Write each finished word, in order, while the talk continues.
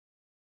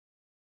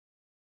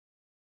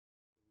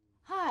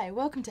Hi,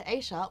 welcome to A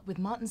Sharp with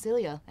Martin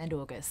Cilia and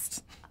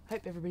August.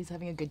 Hope everybody's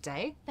having a good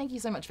day. Thank you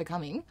so much for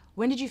coming.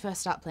 When did you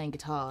first start playing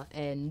guitar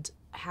and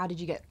how did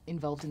you get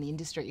involved in the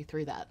industry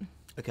through that?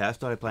 Okay, I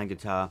started playing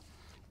guitar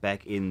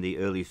back in the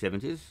early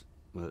 70s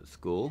at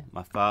school.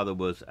 My father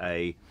was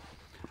a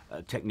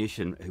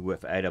technician who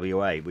worked for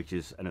AWA, which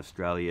is an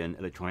Australian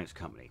electronics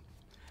company.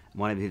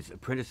 One of his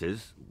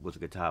apprentices was a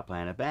guitar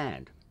player in a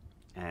band,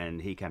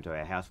 and he came to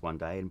our house one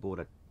day and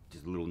bought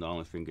just a little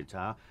nylon string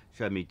guitar,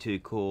 showed me two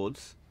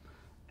chords.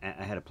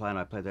 I had a play and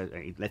I played those,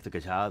 and he left the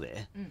guitar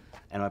there,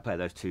 and I played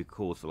those two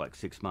chords for like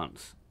 6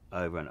 months,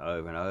 over and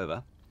over and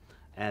over,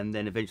 and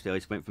then eventually I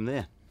just went from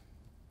there.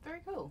 Very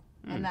cool.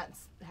 And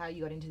that's how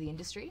you got into the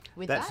industry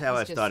with That's that? how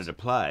I It's started to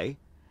play,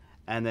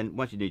 and then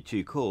once you do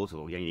two chords,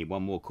 well, you only need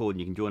one more chord and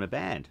you can join a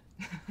band.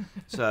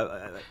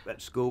 So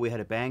at school we had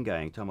a band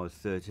going. By the time I was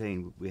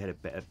 13, we had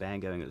a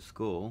band going at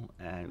school,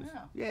 and it was,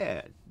 yeah,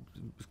 it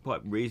was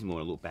quite reasonable.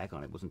 When I look back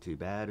on it, it wasn't too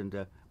bad,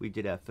 and we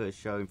did our first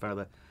show in front of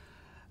it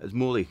was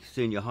Morley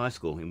Senior High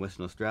School in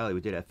Western Australia.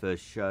 We did our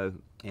first show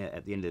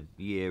at the end of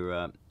the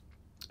year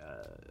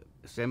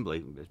assembly.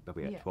 It was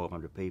probably about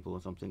 1,200 people or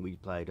something. We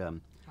played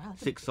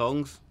 6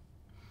 songs.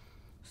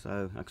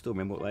 So I can still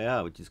remember what they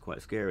are, which is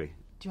quite scary.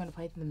 Do you want to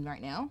play them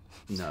right now?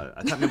 No,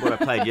 I can't remember what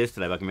I played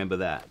yesterday, but I can remember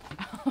that.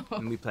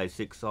 And we played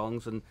 6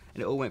 songs, and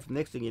it all went from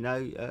next thing you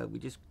know, we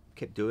just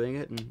kept doing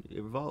it, and it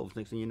evolves.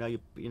 Next thing you know, you're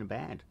in a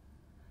band.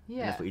 Yeah.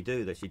 And that's what you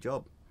do, that's your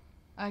job.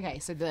 Okay,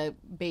 so the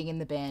being in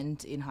the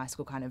band in high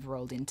school kind of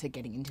rolled into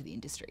getting into the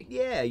industry.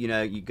 Yeah, you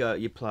know,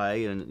 you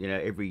play, and you know,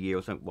 every year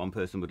or something, one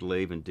person would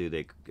leave and do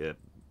their,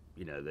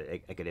 you know, their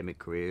academic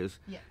careers.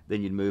 Yeah.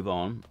 Then you'd move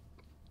on,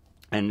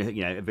 and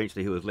you know,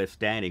 eventually, who was left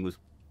standing was,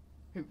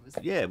 it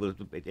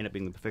ended up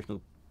being the professional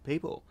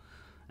people,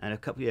 and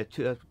I've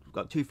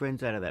got 2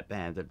 friends out of that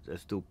band that are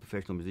still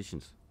professional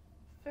musicians.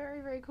 Very,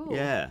 very cool.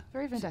 Yeah.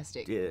 Very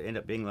fantastic. Yeah, end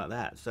up being like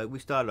that. So we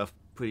started off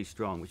pretty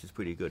strong, which is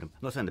pretty good. I'm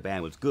not saying the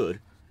band was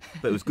good,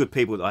 but it was good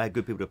people. I had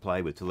good people to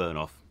play with to learn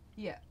off.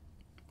 Yeah.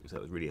 So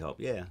it was really helped.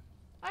 Yeah.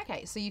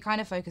 Okay, so you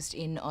kind of focused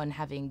in on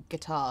having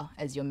guitar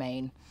as your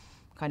main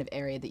kind of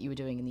area that you were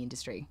doing in the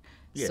industry.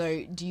 Yes.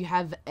 So do you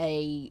have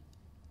a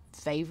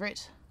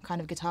favourite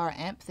kind of guitar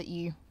amp that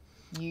you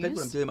use? That's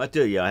what I'm doing. I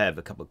do. Yeah, I have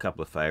a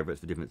couple of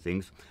favourites for different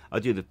things. I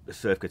do the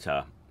surf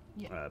guitar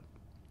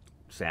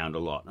sound a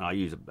lot, and I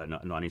use a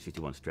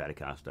 1961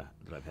 Stratocaster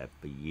that I've had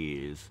for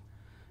years.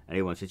 And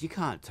everyone says, you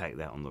can't take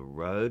that on the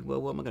road.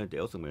 Well, what am I going to do?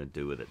 Else I'm going to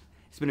do with it?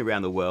 It's been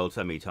around the world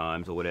so many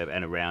times or whatever,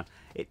 and around.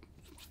 It's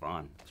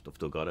fine. I've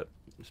still got it.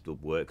 It still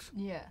works.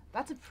 Yeah,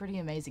 that's a pretty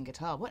amazing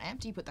guitar. What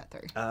amp do you put that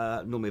through?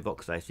 Normally a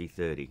Vox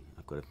AC30.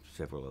 I've got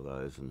several of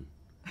those. And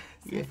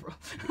Several.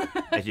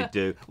 Yeah, as you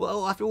do.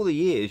 Well, after all the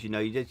years, you know,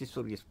 you just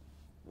sort of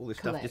all this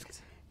Collect.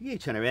 stuff. You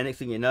turn around, next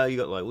thing you know, you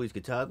got like all these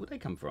guitars. Where'd they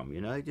come from?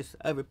 You know, just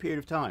over a period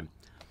of time.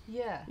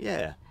 Yeah.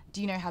 Yeah.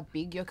 Do you know how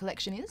big your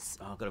collection is?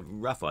 I've got a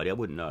rough idea. I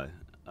wouldn't know.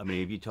 I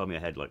mean, if you told me I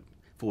had like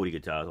 40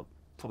 guitars, I'd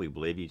probably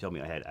believe you. You told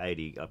me I had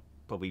 80, I'd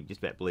probably just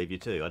about believe you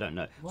too. I don't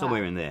know. Wow.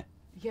 Somewhere in there.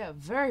 Yeah,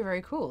 very,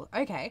 very cool.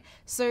 Okay,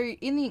 so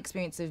in the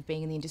experience of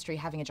being in the industry,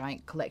 having a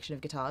giant collection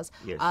of guitars,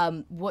 Yes.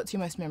 What's your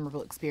most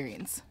memorable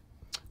experience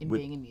in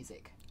being in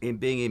music? In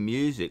being in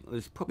music,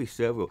 there's probably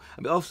several.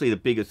 I mean, obviously the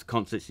biggest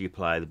concerts you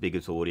play, the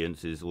biggest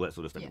audiences, all that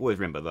sort of stuff. Yeah. Always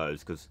remember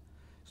those because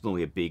it's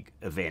normally a big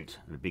event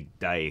and a big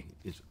day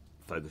is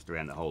focused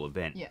around the whole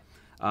event. Yeah.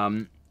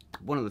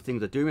 One of the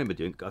things I do remember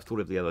doing, I thought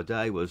of the other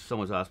day, was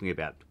someone was asking me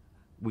about.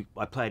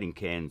 I played in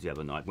Cairns the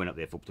other night. Went up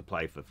there to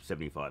play for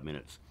 75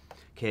 minutes.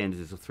 Cairns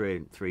is a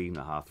 3.5,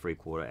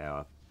 3/4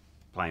 hour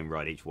plane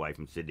ride each way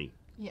from Sydney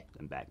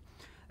and back.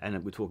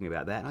 And we're talking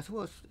about that. And I said,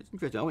 well, it's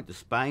interesting. I went to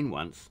Spain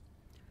once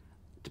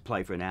to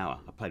play for an hour.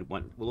 I played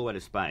all the way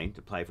to Spain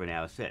to play for an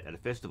hour set at a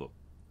festival.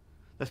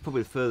 That's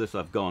probably the furthest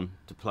I've gone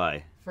to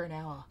play. For an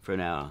hour? For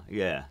an hour,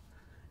 yeah.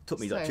 It took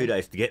me like 2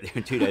 days to get there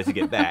and 2 days to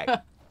get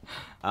back.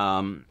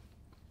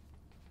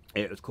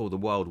 It was called The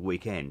Wild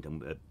Weekend,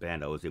 and the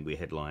band I was in, we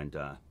headlined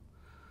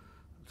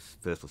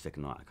first or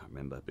second night, I can't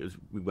remember. But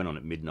we went on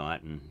at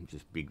midnight, and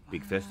just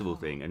big festival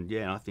thing. And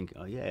yeah, I think,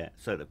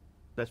 so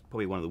that's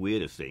probably one of the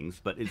weirdest things,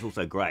 but it's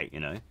also great,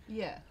 you know.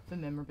 Yeah, for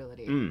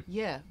memorability.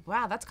 Yeah,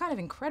 wow, that's kind of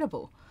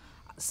incredible.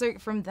 So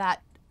from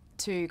that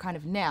to kind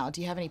of now,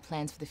 do you have any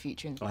plans for the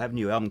future? I have a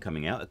new album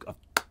coming out. I've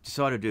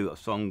decided to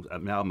do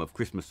an album of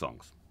Christmas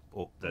songs,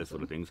 or those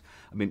sort of things.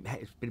 I mean,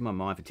 it's been in my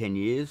mind for 10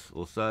 years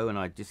or so, and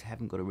I just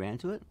haven't got around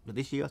to it. But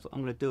this year I thought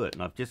I'm going to do it,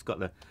 and I've just got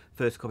the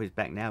first copies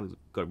back now. We've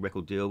got a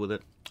record deal with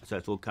it, so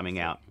it's all coming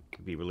out.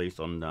 It'll be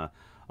released on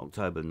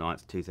October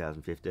 9th,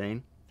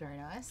 2015. Very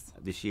nice.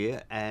 This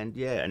year, and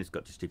it's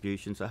got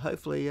distribution, so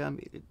hopefully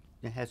it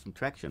has some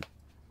traction.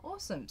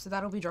 Awesome. So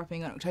that'll be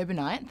dropping on October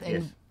 9th,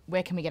 and Yes.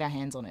 where can we get our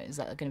hands on it? Is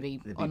that going to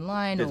be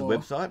online? There's or? a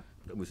website.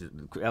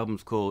 The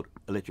album's called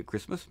Electric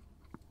Christmas,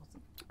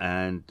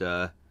 and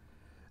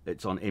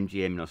it's on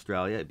MGM in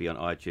Australia. It'd be on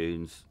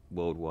iTunes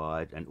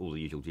worldwide and all the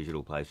usual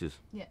digital places.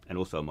 Yeah. And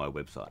also on my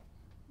website.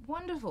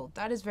 Wonderful.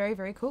 That is very,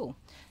 very cool.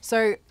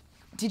 So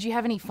Did you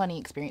have any funny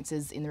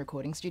experiences in the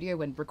recording studio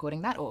when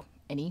recording that, or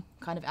any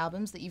kind of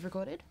albums that you've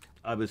recorded?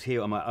 I was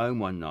here on my own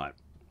one night.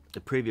 The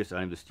previous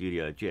owner of the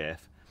studio,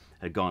 Jeff,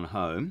 had gone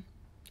home,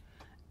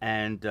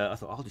 and I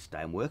thought, I'll just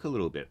stay and work a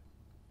little bit.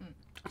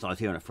 So I was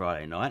here on a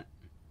Friday night,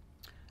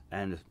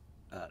 and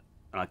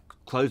I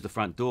closed the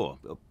front door,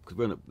 because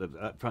we're on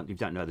the front, if you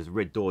don't know, there's a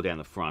red door down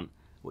the front,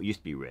 what used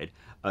to be red,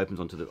 opens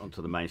onto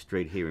the main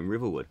street here in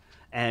Riverwood.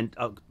 And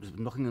I was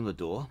knocking on the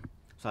door,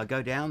 so I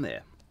go down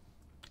there,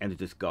 and there's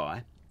this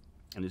guy,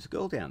 and there's a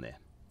girl down there.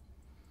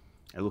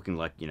 And looking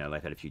like, they've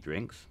had a few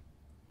drinks.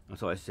 And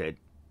so I said,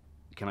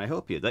 can I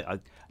help you? I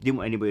didn't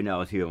want anybody to know I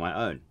was here on my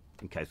own,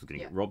 in case I was going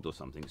to get robbed or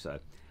something. So,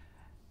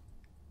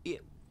 yeah,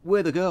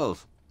 where are the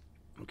girls?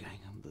 Okay,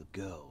 the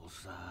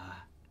girls.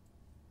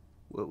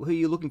 Who are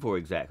you looking for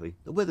exactly?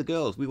 We're the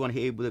girls. We're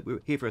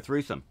here for a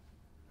threesome.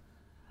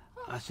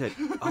 I said,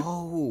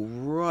 oh,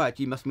 right.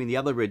 You must mean the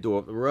other red door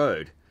up the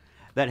road.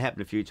 That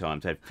happened a few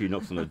times. I had a few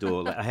knocks on the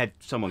door. I had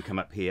someone come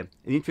up here.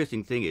 And the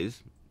interesting thing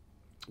is,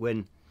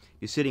 when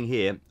you're sitting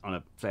here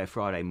on say a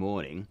Friday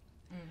morning,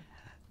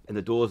 and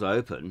the door's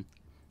open,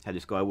 had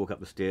this guy walk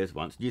up the stairs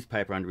once,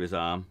 newspaper under his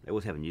arm. They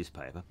always have a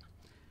newspaper,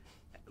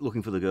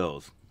 looking for the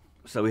girls.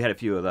 So we had a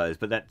few of those,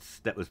 but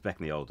that was back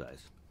in the old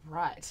days.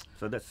 Right.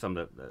 So that's some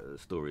of the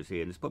stories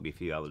here, and there's probably a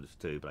few others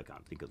too, but I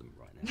can't think of them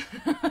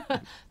right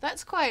now.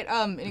 That's quite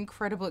an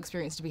incredible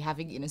experience to be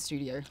having in a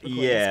studio.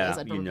 Yeah,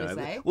 I'd probably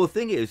say. Well, the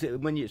thing is,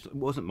 it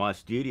wasn't my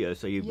studio,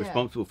 so you're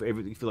responsible for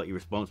everything. You feel like you're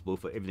responsible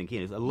for everything here.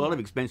 There's a lot of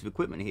expensive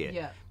equipment here.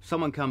 Yeah.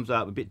 Someone comes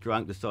up a bit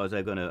drunk, decides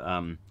they're going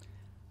to.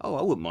 Oh,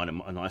 I wouldn't mind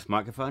a nice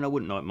microphone. I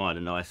wouldn't mind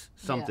a nice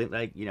something.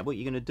 What are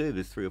you going to do?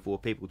 There's 3 or 4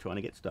 people trying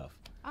to get stuff.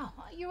 Oh,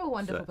 you're a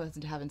wonderful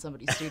person to have in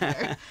somebody's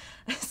studio.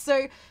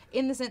 So,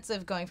 in the sense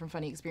of going from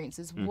funny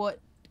experiences, what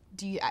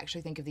do you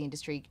actually think of the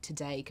industry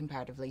today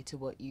comparatively to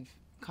what you've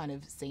kind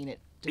of seen it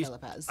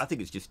develop as? I think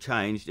it's just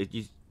changed.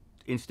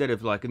 Instead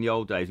of like in the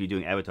old days, you're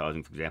doing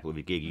advertising, for example, of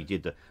a gig, you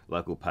did the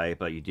local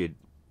paper, you did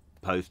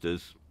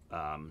posters,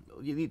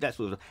 that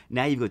sort of.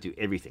 Now you've got to do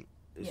everything.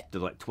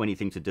 There's like 20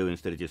 things to do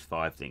instead of just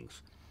 5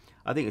 things.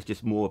 I think it's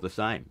just more of the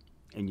same,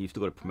 and you've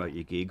still got to promote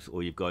your gigs,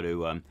 or you've got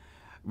to.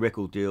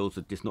 Record deals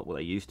are just not what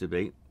they used to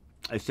be,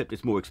 except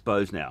it's more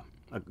exposed now.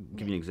 I'll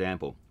give you an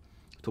example.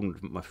 I was talking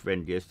to my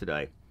friend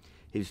yesterday.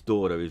 His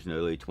daughter, who's in her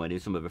early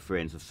 20s, some of her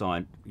friends have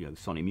signed,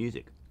 Sony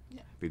Music,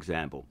 for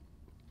example.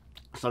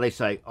 So they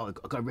say, oh, I've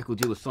got a record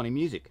deal with Sony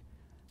Music.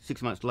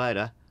 6 months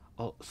later,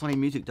 oh, Sony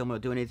Music don't want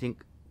to do anything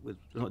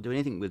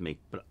with me,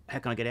 but how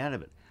can I get out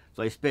of it?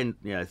 So they spend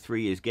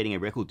 3 years getting a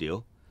record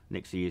deal,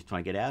 next 2 years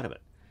trying to get out of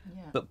it.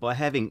 Yeah. But by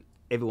having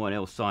everyone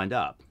else signed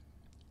up,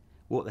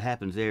 what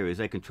happens there is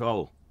they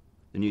control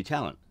the new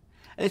talent.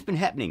 And it's been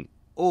happening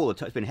all the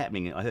time. It's been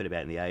happening, I heard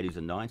about it in the 80s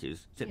and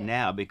 90s, except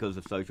now because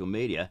of social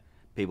media,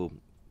 people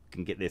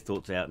can get their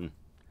thoughts out and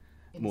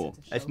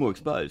it's more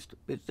exposed.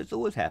 It's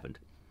always happened.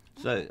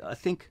 So I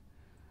think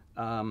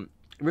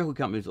record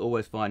companies are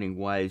always finding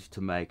ways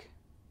to make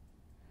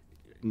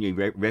new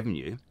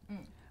revenue,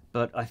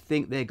 but I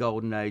think their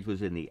golden age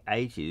was in the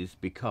 80s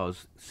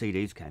because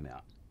CDs came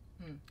out.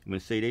 When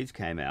CDs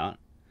came out,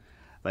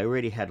 they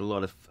already had a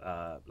lot of,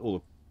 all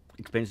the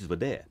expenses were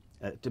there.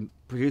 To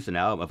produce an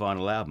album, a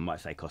vinyl album might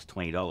say cost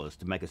 $20.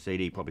 To make a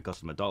CD probably cost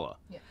them $1.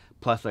 Yeah.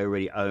 Plus they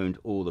already owned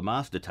all the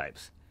master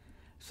tapes.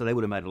 So they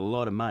would have made a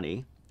lot of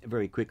money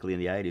very quickly in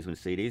the 80s when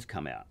CDs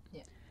come out.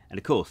 Yeah. And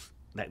of course,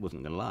 that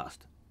wasn't going to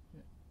last.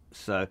 Yeah.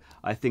 So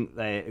I think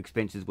their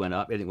expenses went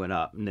up, everything went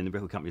up, and then the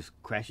record companies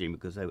crashing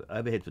because their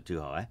overheads were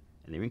too high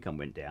and their income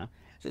went down.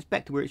 So it's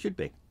back to where it should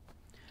be.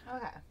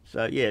 Okay.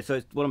 So yeah,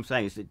 so what I'm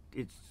saying is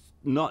it's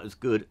not as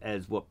good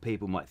as what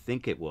people might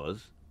think it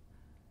was,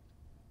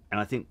 and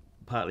I think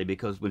partly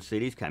because when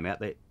CDs came out,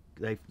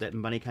 that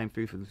money came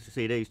through from the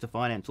CDs to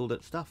finance all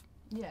that stuff.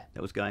 Yeah,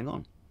 that was going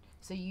on.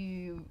 So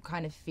you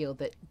kind of feel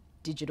that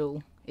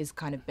digital is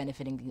kind of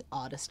benefiting the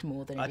artist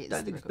more than it is.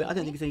 I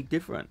don't think it's any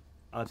different.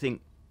 I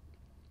think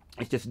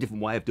it's just a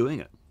different way of doing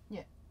it.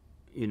 Yeah,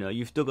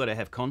 you've still got to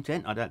have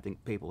content. I don't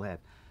think people have.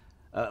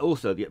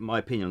 Also, my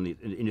opinion on the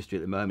industry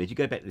at the moment is you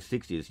go back to the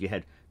 60s, you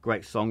had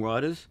great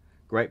songwriters,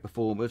 great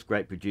performers,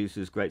 great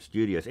producers, great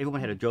studios. Everyone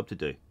had a job to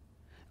do.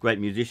 Great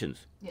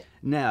musicians. Yeah.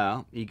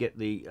 Now you get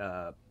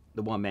the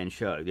one-man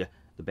show,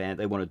 the band.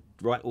 They want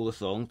to write all the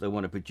songs, they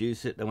want to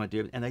produce it, they want to do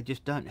everything, and they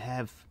just don't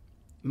have.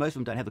 Most of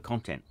them don't have the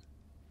content.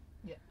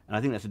 Yeah. And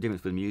I think that's the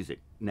difference with music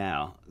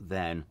now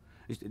than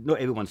not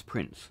everyone's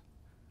Prince.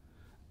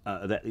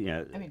 I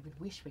mean, we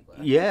wish we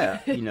were.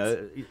 Yeah,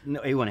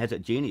 not everyone has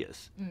that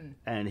genius,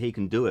 and he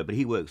can do it, but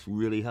he works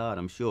really hard,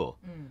 I'm sure.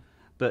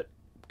 But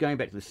going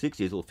back to the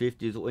 60s or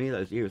 50s or any of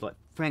those eras, like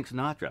Frank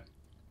Sinatra,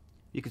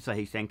 you could say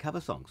he sang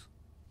cover songs.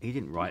 He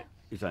didn't write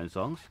his own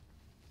songs,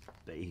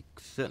 but he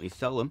certainly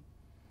sell them.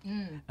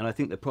 And I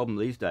think the problem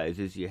these days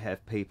is you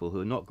have people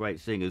who are not great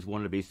singers,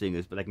 want to be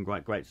singers, but they can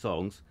write great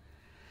songs.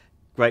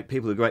 Great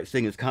people who are great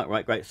singers can't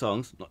write great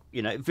songs.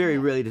 Very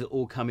rarely does it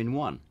all come in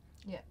one.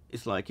 Yeah.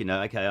 It's like,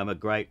 okay, I'm a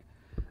great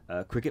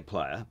cricket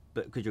player,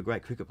 but because you're a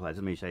great cricket player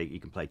doesn't mean you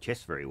can play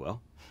chess very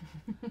well.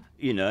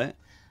 Yeah.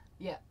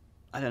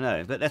 I don't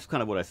know, but that's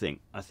kind of what I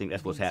think. I think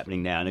that's what's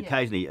happening now. And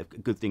occasionally a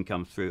good thing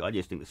comes through. I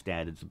just think the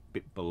standard's a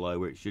bit below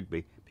where it should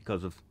be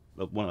because of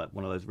one of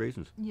those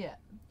reasons. Yeah,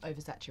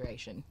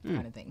 oversaturation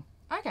kind of thing.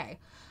 Okay,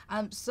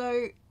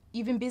 so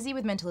you've been busy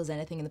with Mental as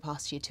Anything in the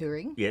past year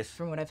touring. Yes.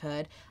 From what I've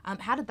heard.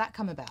 How did that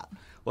come about?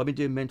 Well, I've been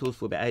doing Mentals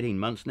for about 18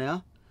 months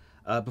now.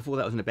 Before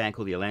that, I was in a band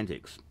called the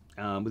Atlantics.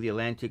 With the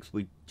Atlantics,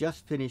 we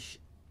just finished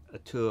a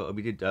tour.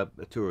 We did a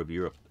tour of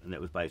Europe, and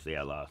that was basically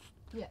our last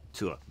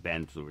tour.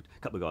 Band, a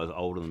couple of guys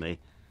older than me.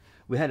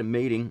 We had a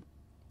meeting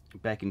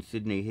back in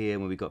Sydney here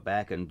when we got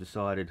back and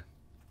decided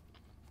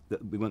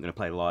that we weren't going to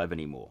play live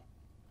anymore.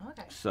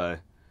 Okay. So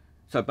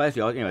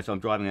basically, so I'm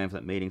driving home for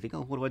that meeting, thinking,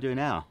 oh, what do I do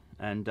now?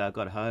 And I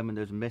got home and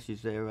there's a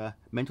message there,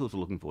 Mentals are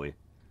looking for you.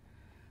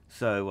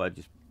 So I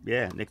just,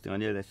 next thing I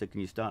knew, they said,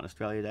 can you start in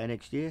Australia Day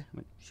next year? I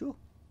went, sure.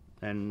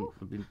 And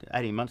I've been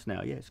 18 months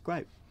now. Yeah, it's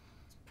great.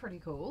 It's pretty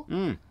cool.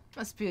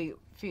 Must be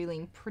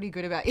feeling pretty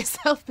good about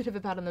yourself. Bit of a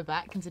pat on the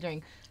back,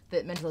 considering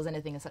that Mental as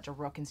Anything is such a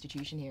rock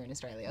institution here in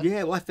Australia.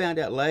 Yeah, well, I found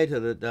out later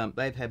that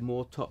they've had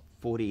more top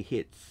 40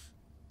 hits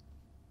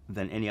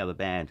than any other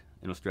band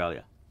in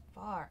Australia.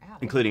 Far out.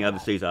 Including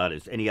overseas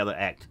artists. Any other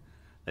act,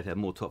 they've had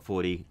more top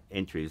 40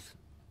 entries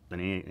than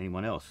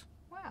anyone else.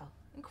 Wow,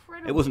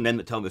 incredible. It wasn't them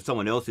that told me, it was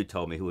someone else who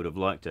told me who would have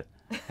liked to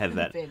have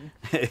that.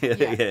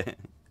 Yeah.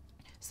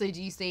 So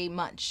do you see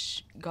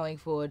much going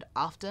forward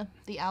after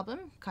the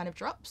album kind of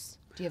drops?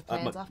 Do you have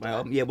plans after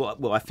that? Yeah,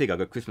 well, I figure I've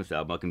got a Christmas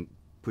album. I can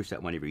push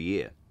that one every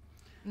year.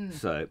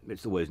 So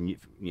it's always new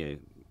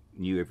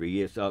every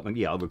year. So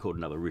I'll record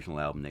another original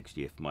album next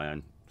year for my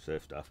own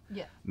surf stuff.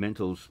 Yeah.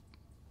 Mentals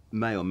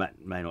may or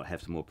may not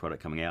have some more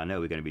product coming out. I know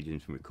we're going to be doing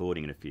some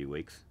recording in a few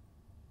weeks.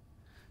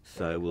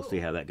 So we'll see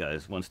how that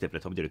goes. One step at a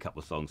time. We did a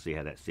couple of songs, see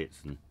how that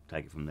sits, and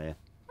take it from there.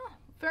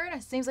 Very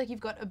nice. Seems like you've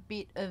got a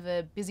bit of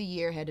a busy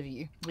year ahead of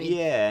you.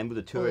 And with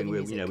the touring,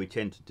 we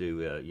tend to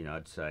do,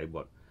 I'd say,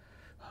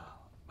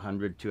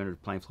 100,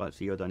 200 plane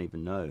flights a year. I don't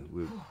even know.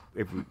 We're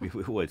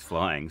always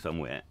flying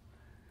somewhere.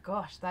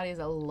 Gosh, that is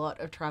a lot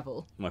of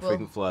travel. My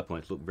frequent flyer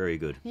points look very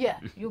good. Yeah,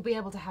 you'll be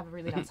able to have a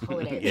really nice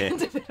holiday at the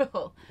end of it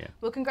all. Yeah.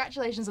 Well,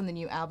 congratulations on the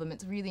new album.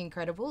 It's really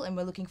incredible, and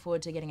we're looking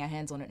forward to getting our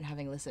hands on it and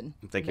having a listen.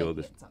 Thank you,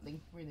 August.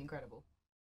 Something really incredible.